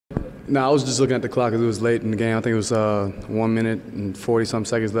No, I was just looking at the clock because it was late in the game. I think it was 1 minute and 40-some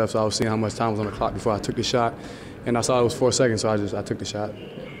seconds left, so I was seeing how much time was on the clock before I took the shot. And I saw it was 4 seconds, so I took the shot.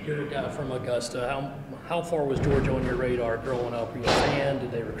 You're a guy from Augusta. How far was Georgia on your radar growing up? Were you a fan?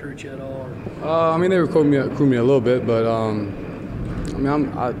 Did they recruit you at all? I mean, they recruited me a little bit, but I mean,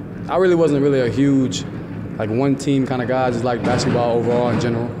 I really wasn't really a huge, like, one-team kind of guy. I just like basketball overall in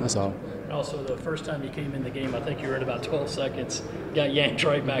general. That's all. And also, the first time you came in the game, I think you were at about 12 seconds, got yanked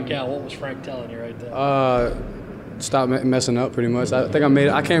right back out. What was Frank telling you right there? Stop messing up, pretty much. I think I made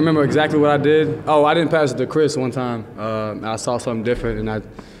it. I can't remember exactly what I did. Oh, I didn't pass it to Chris one time. I saw something different, and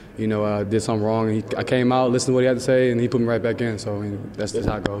I did something wrong. And I came out, listened to what he had to say, and he put me right back in. So I mean, that's just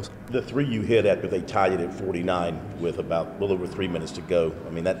how it goes. The three you hit after they tied it at 49 with about a little over 3 minutes to go, I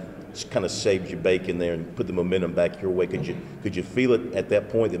mean, that kind of saved your bacon there and put the momentum back your way. Could you feel it at that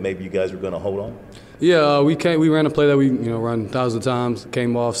point that maybe you guys were going to hold on? Yeah, we ran a play that we run thousands of times.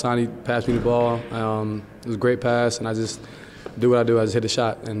 Came off, Sonny passed me the ball. It was a great pass, and I just do what I do. I just hit the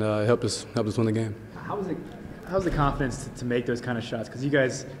shot, and it helped us win the game. How's the confidence to make those kind of shots? Because you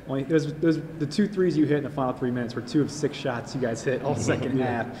guys only the 2 threes you hit in the final 3 minutes were 2 of 6 shots you guys hit all second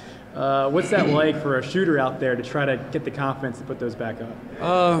half. What's that like for a shooter out there to try to get the confidence to put those back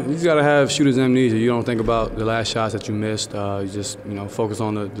up? You just got to have shooter's amnesia. You don't think about the last shots that you missed. You just focus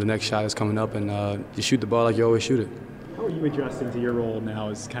on the next shot that's coming up, and you shoot the ball like you always shoot it. How are you adjusting to your role now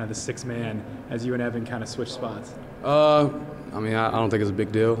as kind of the sixth man as you and Evan kind of switch spots? I mean, I don't think it's a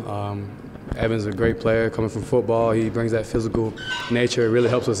big deal. Evan's a great player coming from football. He brings that physical nature. It really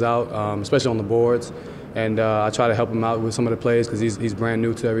helps us out, especially on the boards. And I try to help him out with some of the plays because he's brand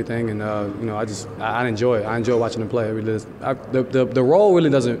new to everything. And I enjoy it. I enjoy watching him play. It really is. The role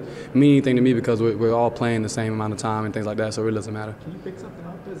really doesn't mean anything to me because we're all playing the same amount of time and things like that. So it really doesn't matter. Can you pick something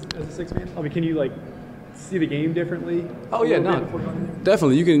up as a sixth man? I mean, can you see the game differently? Oh yeah, no,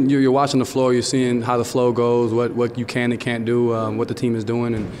 definitely. You're watching the floor. You're seeing how the flow goes, what you can and can't do, what the team is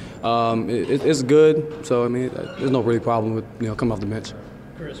doing, and it's good. So I mean, there's no really problem with coming off the bench.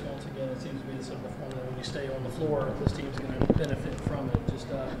 Chris, once again, it seems to be the simple formula. When you stay on the floor, this team's going to benefit from it. Just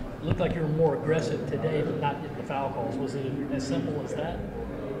it looked like you were more aggressive today, but not getting the foul calls. Was it as simple as that?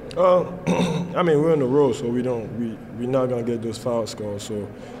 I mean, we're on the road, so we're not gonna get those foul scores. So,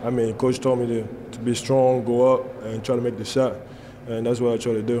 I mean, coach told me to be strong, go up, and try to make the shot, and that's what I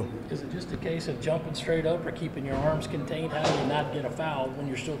try to do. Is it just a case of jumping straight up or keeping your arms contained? How do you not get a foul when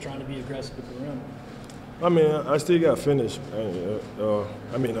you're still trying to be aggressive at the rim? I mean, I still got finished.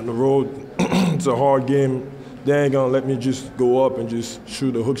 I mean, on the road, it's a hard game. They ain't gonna let me just go up and just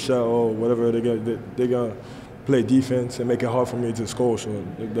shoot a hook shot or whatever. They gonna play defense and make it hard for me to score, so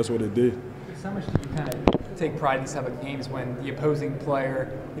that's what they did. How much do you kind of take pride in these type of games when the opposing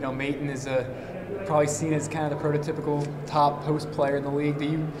player, Mayton is probably seen as kind of the prototypical top post player in the league. Do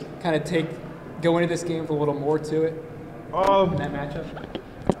you kind of go into this game with a little more to it in that matchup?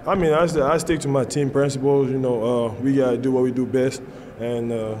 I mean, I stick to my team principles. We gotta do what we do best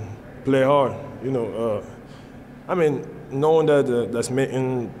and play hard. I mean, knowing that's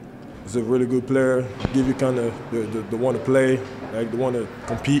Mayton is a really good player, give you kind of the want to play, like the want to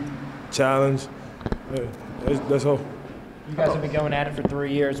compete, challenge. That's all. You guys have been going at it for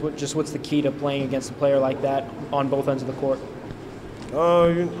 3 years. What's the key to playing against a player like that on both ends of the court?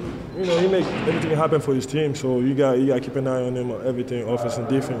 He make everything happen for his team, so you got to keep an eye on him on everything, offense and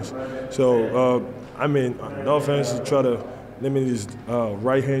defense. So I mean, on offense, try to limit his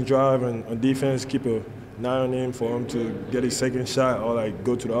right-hand drive, and on defense, keep an eye on him for him to get his second shot or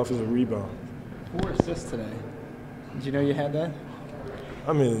go to the offensive rebound. 4 assists today. Did you know you had that?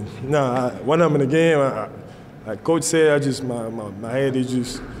 I mean, when I'm in the game, like Coach said, my head is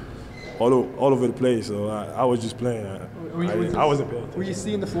just all over the place. So I was just playing. I wasn't paying attention. Were you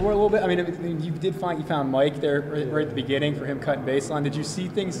seeing the floor a little bit? I mean, you found Mike there right at the beginning for him cutting baseline. Did you see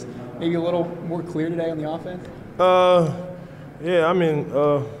things maybe a little more clear today on the offense? Yeah. I mean,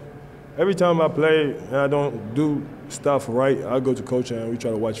 every time I play and I don't do stuff right, I go to coach and we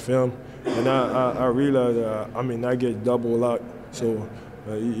try to watch film. And I realize, I get double a lot. So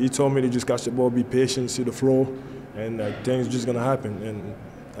he told me to just catch the ball, be patient, see the floor, and things just going to happen. And,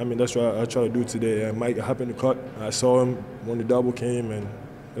 I mean, that's what I try to do today. And Mike happened to cut. I saw him when the double came, and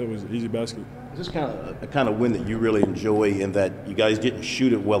it was an easy basket. Is this a kind of win that you really enjoy in that you guys didn't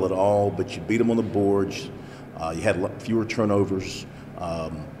shoot it well at all, but you beat them on the boards, you had fewer turnovers,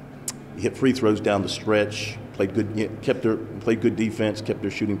 you hit free throws down the stretch, played good defense, kept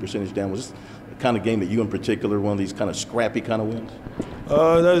their shooting percentage down. Was this the kind of game that you in particular, one of these kind of scrappy kind of wins?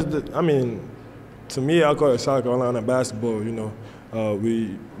 To me, I call it South Carolina basketball.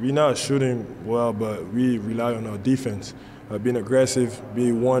 We're not shooting well, but we rely on our defense. being aggressive,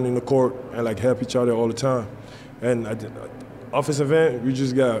 be one in the court, and like help each other all the time. And at the offensive end, we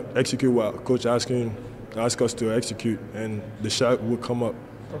just got to execute what coach ask us to execute, and the shot will come up.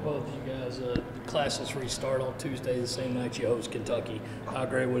 For both of you guys, classes restart on Tuesday, the same night you host Kentucky. How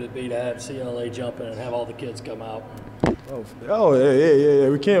great would it be to have CLA jumping and have all the kids come out? Yeah.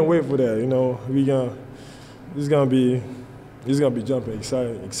 We can't wait for that. You know, it's gonna be jumping,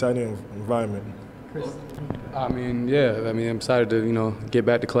 exciting environment. I mean, I'm excited to get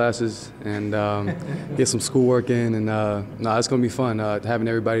back to classes and get some schoolwork in, and it's gonna be fun having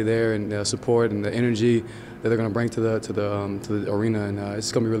everybody there and the support and the energy that they're gonna bring to the arena, and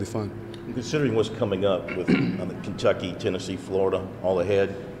it's gonna be really fun. Considering what's coming up with Kentucky, Tennessee, Florida, all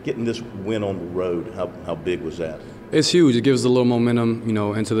ahead, getting this win on the road, how big was that? It's huge. It gives us a little momentum,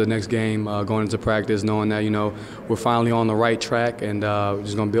 into the next game, going into practice, knowing that, we're finally on the right track, and we're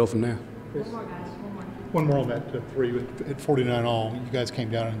just gonna build from there. One more on that three. At 49 all, you guys came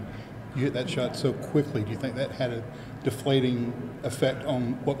down and you hit that shot so quickly. Do you think that had a deflating effect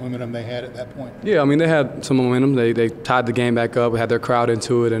on what momentum they had at that point? Yeah, I mean, they had some momentum. They tied the game back up, had their crowd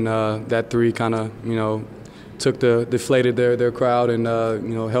into it, and that three kind of, deflated their crowd and,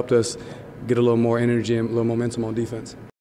 helped us get a little more energy and a little momentum on defense.